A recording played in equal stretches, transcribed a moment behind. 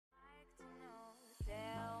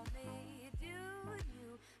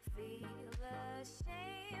Buddy,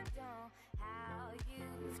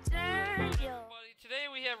 today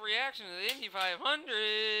we have reaction to the Indy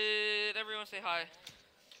 500. Everyone say hi.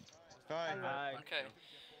 Hi. Hi. Okay.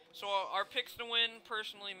 So our picks to win,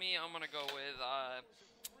 personally, me, I'm gonna go with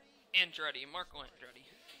Andretti, Marco Andretti.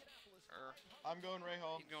 I'm going Ray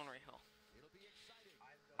Hall. He's going Ray Hall.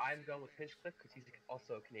 I'm going with Hinchcliffe because he's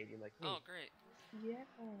also a Canadian like me. Oh, great. Yeah.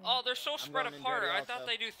 Oh, they're so spread apart. I thought also.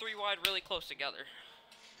 they do 3 wide really close together.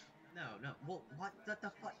 No. Well, what the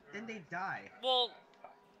fuck? Then they die. Well,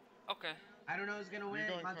 okay. I don't know who's gonna win.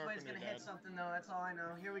 going Montoya's Carpenter, gonna hit Dad. something though. That's all I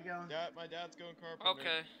know. Here we go. My dad's going Carpenter.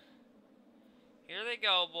 Okay. Here they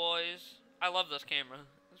go, boys. I love this camera.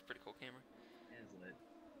 It's a pretty cool camera. It is lit.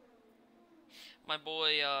 My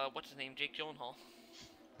boy, what's his name? Jake Gyllenhaal.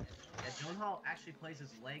 Yeah, Gyllenhaal actually plays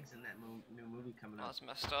his legs in that new movie coming Oh, up. that's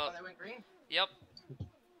messed up. Oh, they went green? Yep.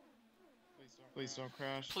 Please don't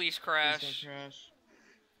crash. Please crash. Please don't crash.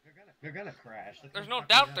 They're gonna crash. There's no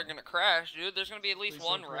doubt they're gonna crash, dude. There's gonna be at least Please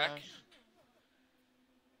one don't wreck. crash.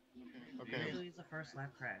 Okay. Usually it's the first lap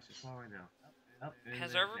crash. That's all I know. Oh,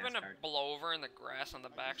 Has there ever been a blowover in the grass on the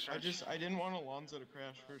backstretch? I didn't want Alonso to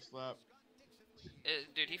crash first lap.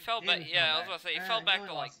 Dude, he fell back. Yeah, I was gonna say he fell back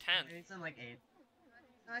to like 10th. He's in like 8th.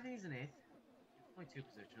 No, I think he's in 8th. Only 2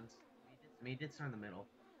 positions. I mean, he did start in the middle.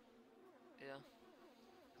 Yeah.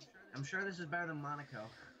 I'm sure this is better than Monaco.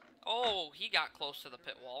 Oh, he got close to the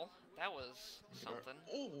pit wall. That was something.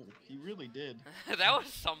 Oh, he really did. That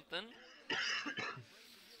was something.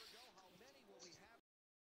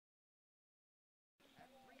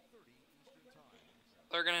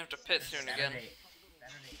 They're gonna have to pit soon again.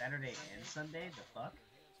 Saturday and Sunday? The fuck?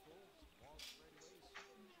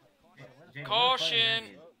 Caution!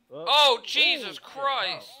 Oh, Jesus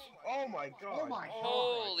Christ! Oh my god! Oh my god!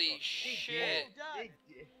 Holy shit!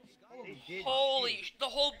 They did Holy! shit. The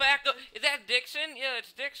whole back of... Is that Dixon? Yeah,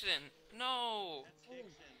 it's Dixon. No.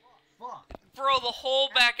 Fuck. Bro, the whole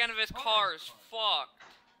back end of his car is fucked.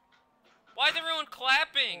 Why is everyone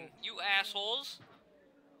clapping? You assholes.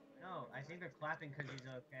 No, I think they're clapping because he's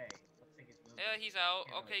okay. Looks like it's moving. Yeah, he's out.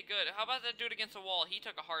 Okay, good. How about that dude against the wall? He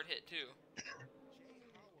took a hard hit, too.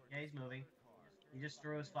 Yeah, he's moving. He just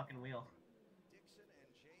threw his fucking wheel.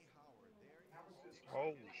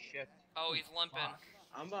 Holy shit! Oh, he's limping. Fuck.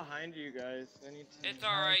 I'm behind you guys. I need to. It's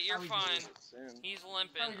alright, you're Probably fine. just- Soon. He's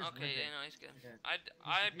limping. Probably just Okay, limping. yeah, no, he's good. Yeah.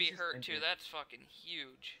 I'd be he's just hurt, too. limping. That's fucking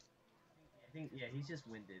huge. I think, yeah, he's just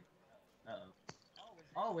winded.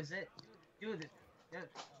 Oh, is it? Dude,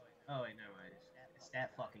 oh, wait, never mind. It's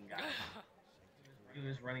that fucking guy. He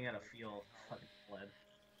was running out of fuel. Fucking fled.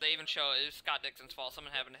 They even show it was Scott Dixon's fault.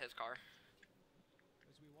 Something happened to his car.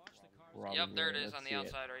 Probably. Yep, there it is Let's on the see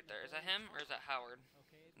outside right there. Is that him or is that Howard?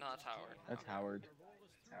 No, that's Howard. That's Howard.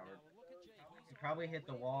 Howard. He probably hit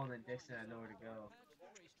the wall and then Dixon had nowhere to go.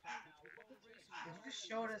 Did you just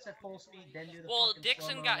show us at full speed, then do the Well, fucking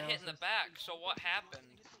Dixon slow-mo got hit in the analysis? back, so what happened?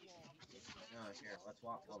 No, here, let's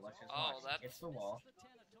walk. Well, let's just Oh, watch. that's- It's the wall.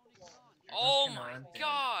 Oh Come my on, then.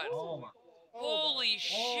 god! Oh my. Holy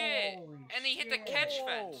shit! Holy And he hit the shit. catch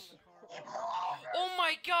fence. Oh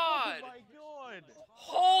my god! god!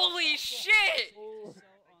 Holy shit!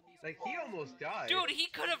 Like he almost died. Dude, he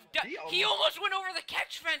could have died. He He almost went over the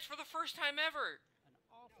catch fence for the first time ever.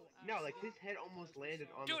 No, like his head almost landed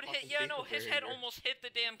on Dude, the fucking yeah, no, safety his head barrier. almost hit the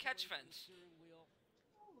damn catch fence.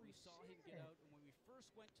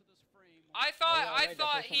 I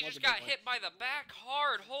thought he just got hit by the back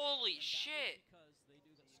hard. Holy shit!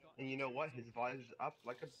 And you know what? His visor's up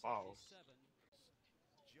like a ball.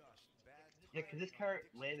 Yeah, because this car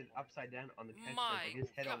landed upside down on the catch fence. My Like his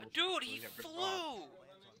head god, almost dude, he went over the ball. flew.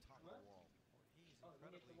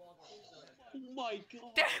 Oh my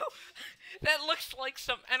god! That looks like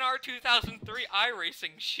some NR 2003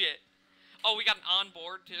 iRacing shit. Oh, we got an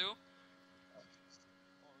onboard too.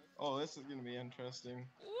 Oh, this is gonna be interesting.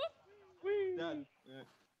 Whoop, Dad.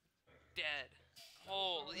 dead.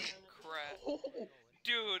 Holy crap,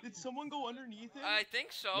 dude. Did someone go underneath him? I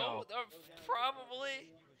think so. No. Probably.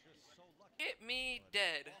 Hit me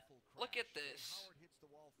dead. Look at this.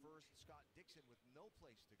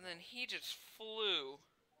 And then he just flew.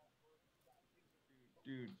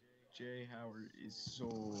 Dude, Jay Howard is so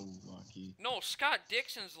lucky. No, Scott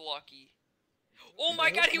Dixon's lucky. Oh my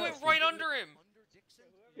god, he went right under him.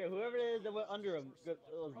 Yeah, whoever it is that went under him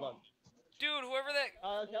was luck. Dude, whoever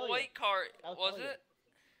I'll that tell you. white car I'll was tell you. it?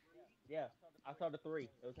 Yeah, I saw the 3.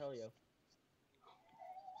 It'll tell you.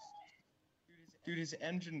 Dude, his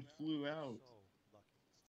engine flew out.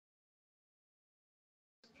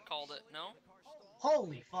 Called it. No.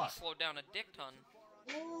 Holy He fuck. slowed down a dick ton.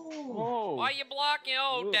 Ooh. Oh! Why you blocking?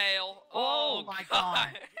 Oh, Ooh. Dale. Oh my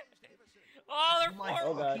God. Oh, they're Oh my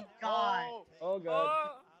Oh, God. fucking god! Oh god.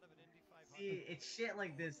 Oh, See, it's shit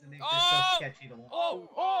like this that makes it Oh! so sketchy to watch. oh,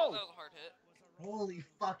 Oh! that was a hard hit. Holy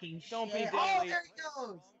fucking shit! Don't be Oh, Daly. there he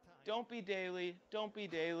goes! Don't be Daly. Don't be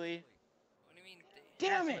Daly. What do you mean?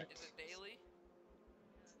 Damn That's it! Is it daily?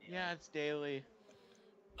 Yeah, it's Daly.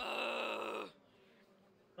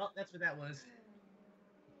 Well, that's what that was.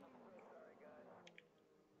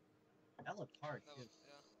 That looked hard That too. was,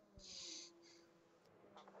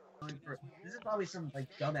 yeah. This is probably some like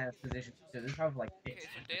dumbass position too. This is probably like Okay, so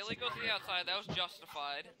Daly goes to the outside. That was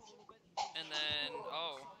justified. And then,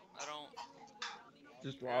 oh, I don't.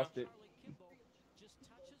 Just lost it.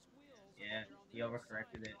 Yeah, he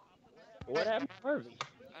overcorrected it. What happened to Harvey?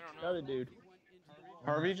 I don't The know. other dude.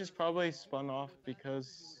 Harvey just probably spun off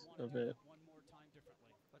because of it.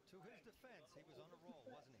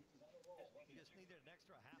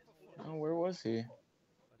 Oh, where was he?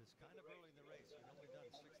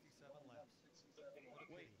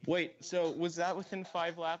 Wait, so was that within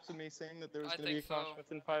 5 laps of me saying that there was I going to be a think caution so.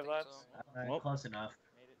 within I 5 think laps? so. Well, Close enough.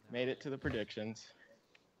 made it to the predictions.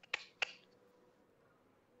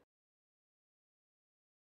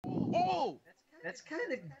 Oh! That's kind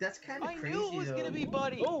of I crazy. knew it was though. going to be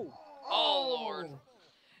Buddy! Oh! Oh, Lord.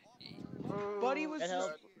 Buddy was That just,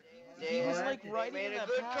 helped. he was Yeah, like they riding made in a that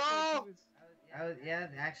good path call. like he was- Yeah,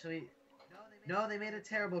 actually, no, they made a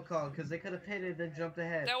terrible call because they could have pitted and jumped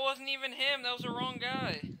ahead. That wasn't even him. That was the wrong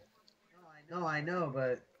guy. No, I know,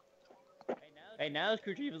 but Hey, now his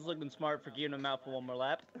crew chief is looking smart for giving him out for one more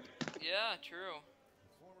lap. Yeah, true.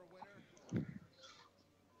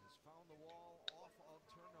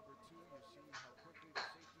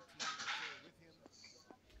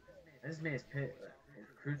 this man's pit.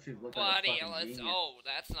 Crew chief looked Buddy, like a fucking let's. genius. Oh,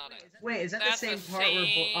 that's not it. Wait, is that That's the same the part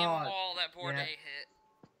same where? wall that Bourdais yeah. hit.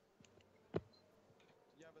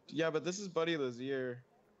 Yeah, but this is Buddy Lazier.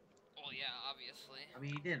 Well, yeah, obviously. I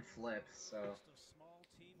mean, he didn't flip, so.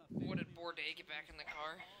 What did Bourdais get back in the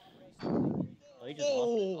car? Oh, he just lost it.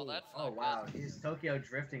 Oh, that's not Oh wow, good. he's Tokyo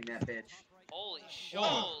drifting that bitch. Holy shit.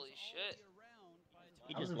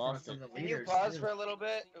 He I was just in front of lost some it. of the Can you leaders, pause too. for a little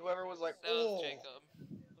bit? Whoever was like, That was oh. Jacob.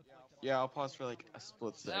 Yeah, I'll pause for like a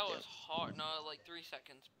split second. That was hard. No, like 3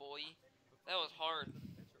 seconds, boy. That was hard.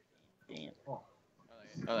 Damn. Oh.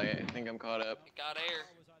 Oh, yeah, I think I'm caught up. It got air.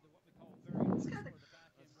 It's kind of.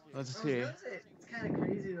 Let's see. It's kind of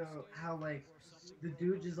crazy though how like the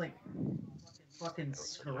dude just like fucking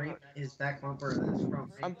scraped his back bumper and his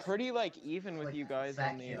front. I'm pretty like even with like, you guys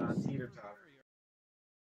fat on the. kid on teeter top.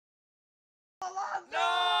 No!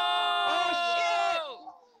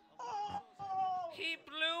 Oh, He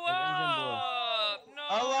blew His engine blew. up! No!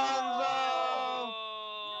 Alonso!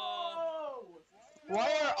 Why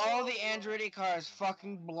are all the Andretti cars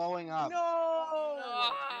fucking blowing up? No!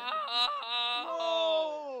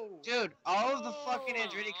 Dude, all of the fucking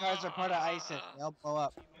Andretti cars are part of ISIS. They'll blow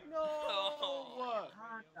up. No!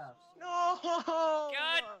 Honda. No!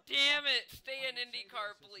 God damn it! Stay in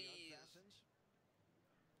IndyCar, please.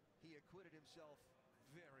 He acquitted himself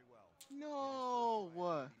very well. No!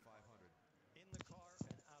 What? In the car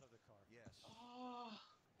and out of the car. Yes.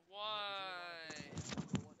 Why?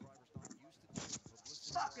 Number one driver's not used to taking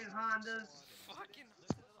publicity. Fucking Hondas. Fucking.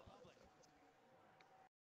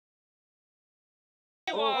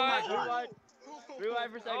 Oh my What? god.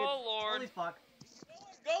 Rewind for a second. Oh lord. Holy fuck.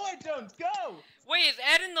 Go, Ed Jones, go! Wait, is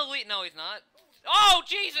Ed in the lead? No, he's not. Oh,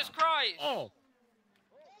 Jesus Christ! Oh,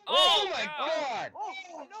 Oh, my god! Oh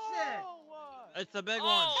shit. It's the big Oh,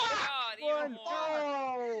 one. God, even more.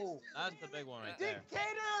 Oh! That's the big one right there.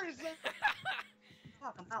 Dictators!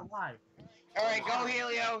 Fuck, I'm not live. Alright, go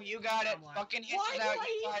Helio, you got it. Fucking hit Why us do out, I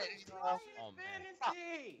you got even it. try Oh, man.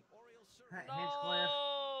 fantasy? Hinchcliffe. No.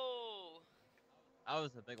 That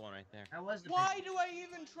was the big one right there. That was the Why do I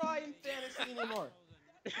even try in fantasy anymore?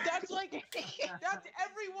 That's like, that's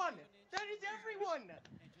everyone! That is everyone!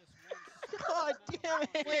 God damn it!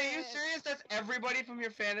 Wait, are you serious? That's everybody from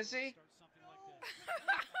your fantasy?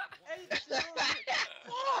 It's so fuck!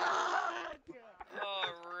 Oh,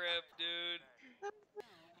 rip, dude.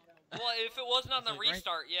 Well, if it wasn't on the It's like right-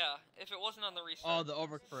 restart, yeah. If it wasn't on the Oh, restart. the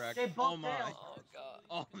overcorrect. They both Oh my. failed. Oh, God.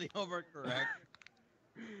 Oh, the overcorrect.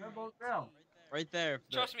 They're both real. Right there.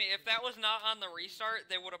 The- Trust me, if that was not on the restart,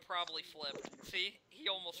 they would have probably flipped. See? He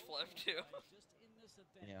almost flipped, too.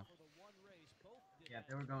 Yeah. Yeah,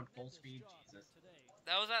 they were going full speed. Jesus.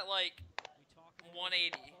 That was at, like,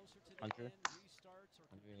 180. Hunter.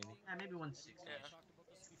 Yeah, maybe 160. Yeah.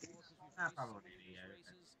 Not probably 180. Yeah.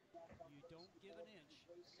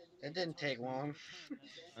 It didn't take long.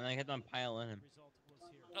 And I kept on piling him.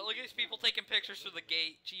 Now, look at these people taking pictures through the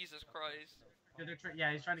gate. Jesus Christ.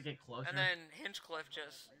 Yeah, he's trying to get closer. And then Hinchcliffe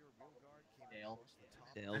just... Dale.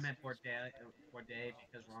 Dales. I meant Bourdais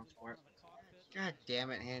because wrong sport. God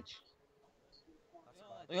damn it, Hinch.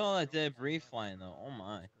 Look at all that debris flying though. Oh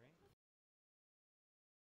my.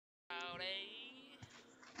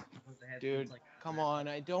 Dude, come on.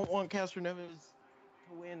 I don't want Castroneves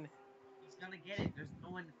to win. He's gonna get it. There's no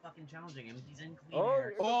one fucking challenging him. He's in clean Oh,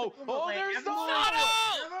 air. Oh, Wait, there's Emma Sato! Moore! Sato!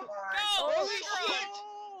 Emma Moore! Go! Oh, Clear shit! him!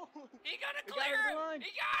 Oh! He got to We got clear him, him! come on.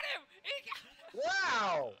 He got him! He got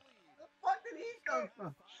Wow! Where the fuck did he come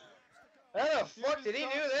from? How the fuck did he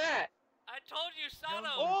do that? I told you, Sato!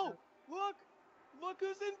 Oh! Look! Look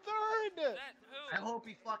who's in third! That, I who? hope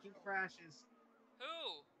he fucking crashes.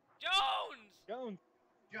 Who? Jones! Jones.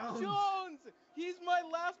 Jones! Jones! He's my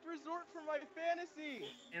last resort for my fantasy!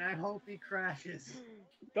 And I hope he crashes.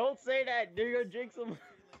 Don't say that. You're gonna jinx him.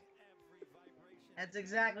 That's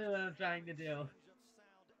exactly what I'm trying to do.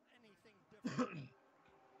 Come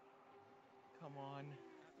on.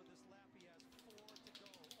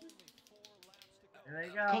 There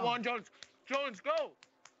you go. Come on, Jones! Jones, go!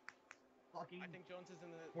 Fucking I think Jones is in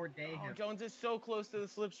the... Bourdais Oh, him. Jones is so close to the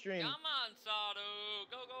slipstream. Come on, Sato!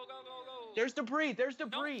 Go, go, go, go, go! There's debris! There's Don't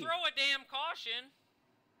debris! throw a damn caution!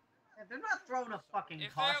 Yeah, they're not throwing a fucking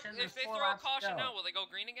If, caution. if they There's 4 throw a laps to caution go. now, will they go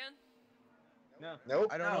green again? No. Nope.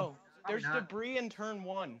 I don't No, know. probably There's not. debris in turn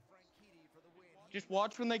 1. Just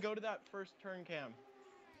watch when they go to that first turn cam.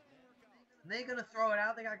 They gonna throw it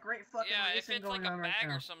out. They got great fucking Yeah, if racing it's going like a on right bag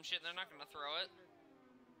now. or some shit, they're not gonna throw it.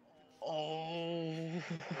 Oh.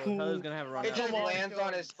 Tyler's gonna have a run It out. just Come on, lands on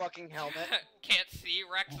Jones. his fucking helmet. Can't see,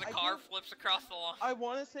 wrecks the I car, think- flips across the line. I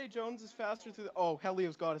want to say Jones is faster through the... Oh,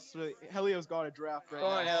 Helio's got a draft right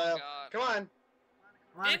Come on, now. Helio. God. Come on. Come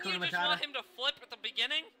on, Didn't you Hakuna just Matata. want him to flip at the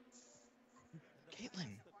beginning? Caitlin.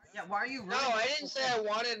 Yeah, why are you No, running? I didn't say I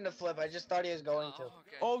wanted him to flip. I just thought he was going to.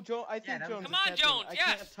 okay. Oh, Jones. I think that Jones was- Come is on, catching. Jones. I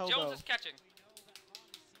Yes, can't tell, Jones though. is catching.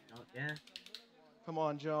 Oh, yeah. Come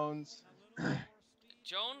on, Jones.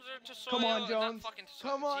 Jones or Tosoyo? Come on, Not Jones. fucking Tosoyo,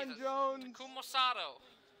 Come on, Jesus. Jones. Takuma Sato.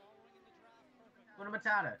 Hakuna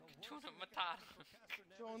Matata. Tuna Matata.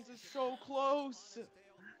 Jones is so close.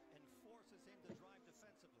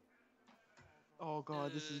 Oh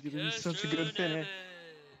god, this is gonna be such a good finish.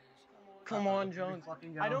 Come on, Here we Jones.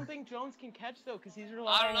 fucking go. I don't think Jones can catch though, cause he's I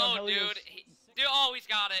relying don't on know, Helio's... dude. Oh, he's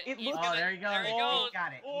got it. It He's looks- Oh, gonna, there you go. There he Oh, goes. He's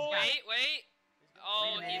got it. Oh. He's got it. Wait. Oh,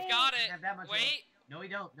 Wait a minute. he's got Doesn't it. have that much Wait. No, he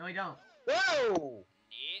don't. No, he don't. Whoa!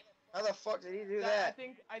 Yeah. How the fuck did he do I that?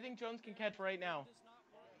 think Jones can catch right now.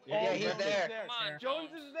 Yeah, Oh, he's Jones is there. Come on, Jones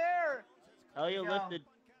Jones. is there. Helio There you go. lifted.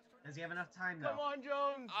 Does he have enough time though? Come on,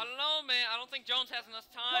 Jones. I don't know, man. I don't think Jones has enough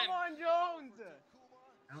time. Come on, Jones.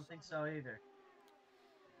 I don't think so either.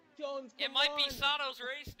 Jones, It come might be on. Sato's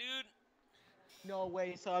race, dude. No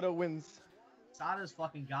way, Sato wins. Sada's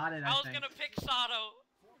fucking got it. I I was think. gonna pick Sato.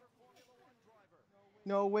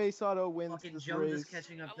 No way, Sato wins Fucking this Jones race. is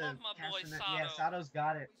catching up I to love my boy Castanet. Yeah, Sato. Sato's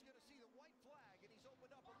got it.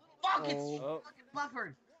 Fuck, it's Oh. fucking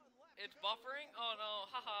buffered. It's buffering? Oh no,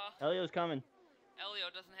 haha. Helio's coming. Elio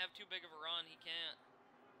doesn't have too big of a run. He can't.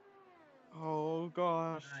 Oh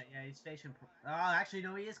gosh. Yeah, he's station. Oh, actually,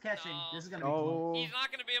 no, he is catching. No. This is gonna be cool. Oh. He's not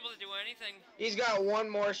gonna be able to do anything. He's got one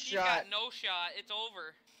more He's shot. got no shot. It's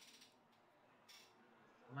over.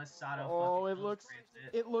 Unless Sato. Oh, fucking it looks grants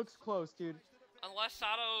it looks close, dude. Unless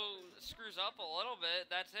Sato screws up a little bit,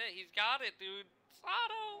 that's it. He's got it, dude.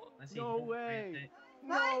 Sato. Unless he No won't grant way. it.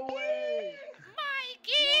 No way.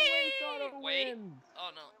 Mikey. No way, Sato Wait. wins. Oh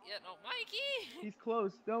no. Yeah, no, Mikey. He's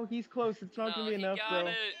close. No, he's close. It's not no, gonna be he enough, got bro.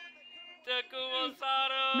 it. Takuma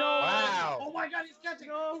Sato. No. Wow. Oh my God, he's catching.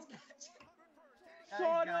 No. He's catching.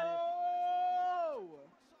 Got it. Sato!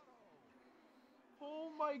 Oh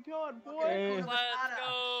my god, boy! Okay. Let's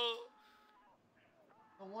go.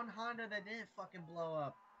 The one Honda that didn't fucking blow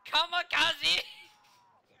up. Kamikaze.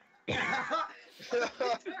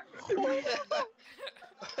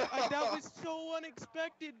 That was so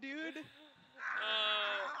unexpected, dude.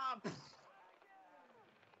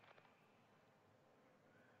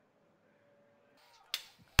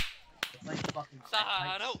 It's like fucking.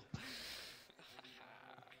 Sato.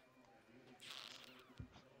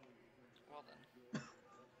 Well then.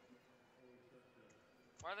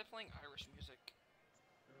 Why are they playing Irish music?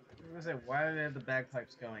 I was gonna say, why do they have the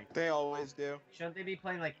bagpipes going? They always do. Shouldn't they be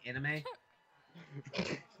playing like anime?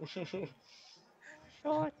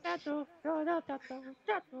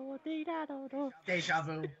 Deja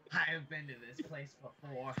vu. I have been to this place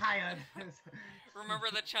before. I have. Remember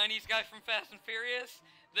the Chinese guy from Fast and Furious?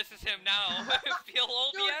 This is him now. Feel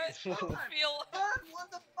old yet? Dude, come on. Feel Han won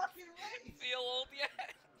the fucking race. feel old yet?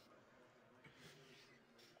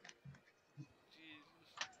 Jesus.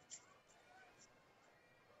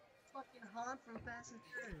 Fucking Han from Fast and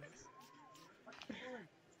Furious.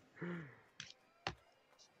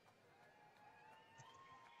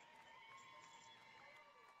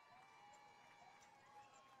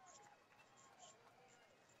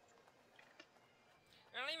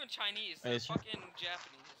 They're not even Chinese. Wait, They're is- fucking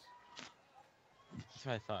Japanese. That's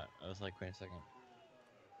what I thought. I was like, wait a second. Well,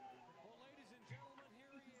 ladies and gentlemen,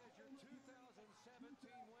 here he is, your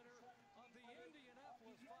 2017 winner of the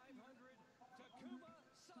Indianapolis 500, Takuma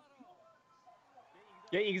Sato.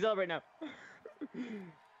 Yeah, you can celebrate now.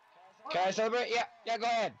 Can I celebrate? Yeah, go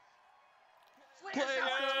ahead.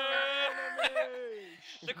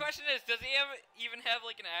 The question is, does he even have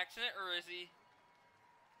like an accent, or is he?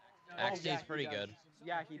 Actually, yeah, he's pretty he does. good.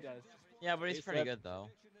 Yeah, he does. Yeah, but he's It's pretty that- good though.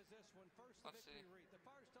 Let's see. The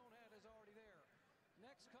Firestone hat is already there.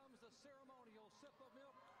 Next comes the ceremonial sip of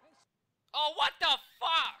milk. Oh, what the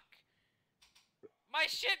fuck? My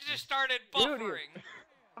shit just started buffering.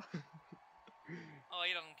 Oh,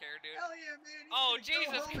 he doesn't care, dude. Hell yeah, man. He's Oh, gonna go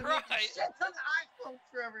Jesus home and make a Christ. Shit ton of iPhones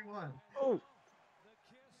for everyone. Oh, The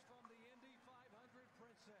kiss from the Indy 500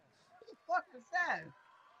 princess. What the fuck is that?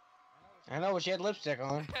 I know, but she had lipstick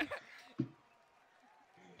on. We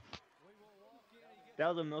will walk in. He gets that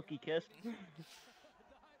was a milky kiss. dive into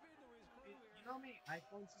his crew You here. know how many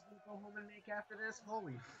iPhones he's gonna go home and make after this?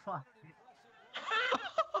 Holy fuck.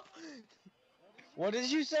 What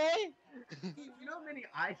did you say? You know how many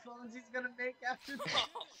iPhones he's gonna make after this?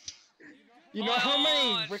 You know how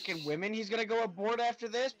many Oh, freaking women he's gonna go aboard after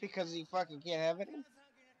this because he fucking can't have any?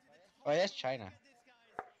 Oh, that's China.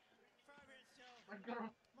 My girl.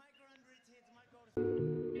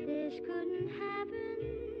 This couldn't happen.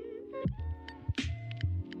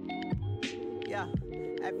 Yeah,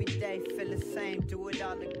 every day feel the same, do it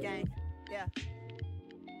all again. Yeah.